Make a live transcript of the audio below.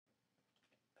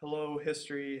Hello,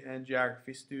 history and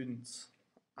geography students.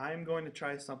 I'm going to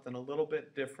try something a little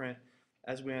bit different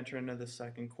as we enter into the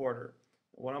second quarter.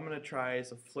 What I'm going to try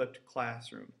is a flipped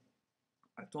classroom.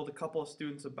 I've told a couple of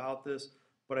students about this,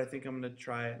 but I think I'm going to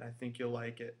try it and I think you'll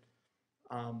like it.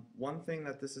 One thing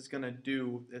that this is going to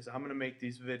do is I'm going to make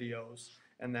these videos,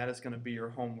 and that is going to be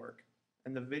your homework.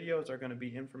 And the videos are going to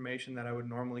be information that I would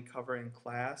normally cover in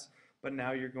class, but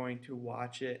now you're going to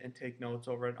watch it and take notes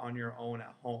over it on your own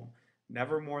at home.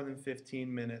 Never more than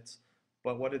 15 minutes,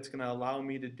 but what it's going to allow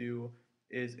me to do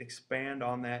is expand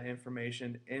on that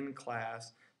information in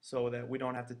class so that we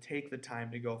don't have to take the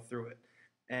time to go through it.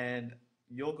 And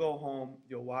you'll go home,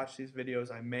 you'll watch these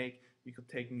videos I make, you can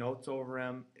take notes over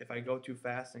them. If I go too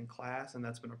fast in class and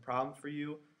that's been a problem for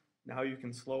you, now you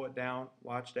can slow it down,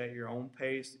 watch it at your own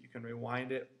pace, you can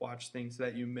rewind it, watch things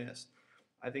that you missed.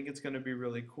 I think it's going to be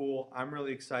really cool. I'm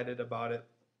really excited about it,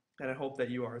 and I hope that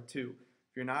you are too.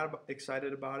 If you're not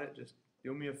excited about it, just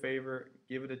do me a favor,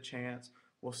 give it a chance.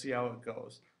 We'll see how it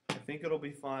goes. I think it'll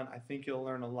be fun. I think you'll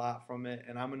learn a lot from it,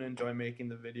 and I'm going to enjoy making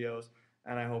the videos,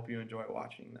 and I hope you enjoy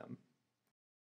watching them.